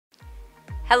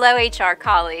Hello HR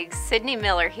colleagues, Sydney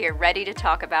Miller here, ready to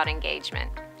talk about engagement.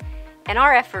 In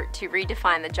our effort to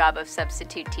redefine the job of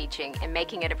substitute teaching and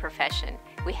making it a profession,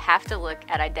 we have to look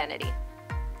at identity.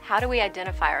 How do we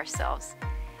identify ourselves?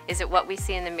 Is it what we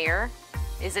see in the mirror?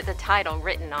 Is it the title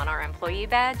written on our employee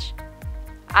badge?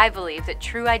 I believe that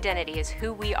true identity is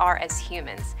who we are as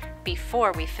humans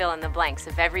before we fill in the blanks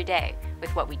of every day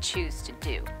with what we choose to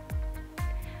do.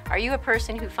 Are you a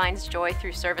person who finds joy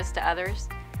through service to others?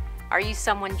 Are you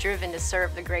someone driven to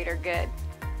serve the greater good?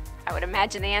 I would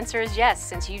imagine the answer is yes,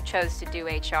 since you chose to do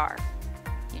HR.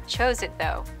 You chose it,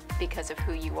 though, because of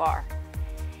who you are.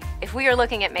 If we are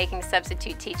looking at making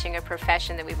substitute teaching a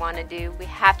profession that we want to do, we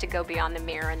have to go beyond the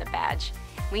mirror and the badge.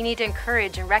 We need to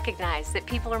encourage and recognize that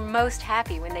people are most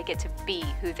happy when they get to be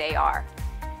who they are.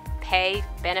 Pay,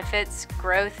 benefits,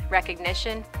 growth,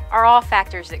 recognition are all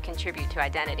factors that contribute to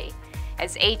identity.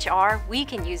 As HR, we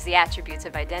can use the attributes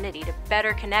of identity to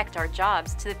better connect our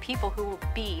jobs to the people who will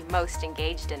be most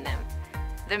engaged in them.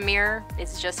 The mirror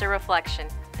is just a reflection,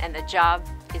 and the job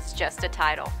is just a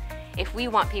title. If we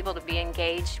want people to be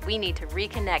engaged, we need to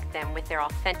reconnect them with their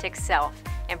authentic self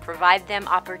and provide them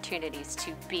opportunities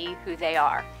to be who they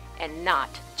are and not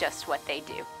just what they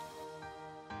do.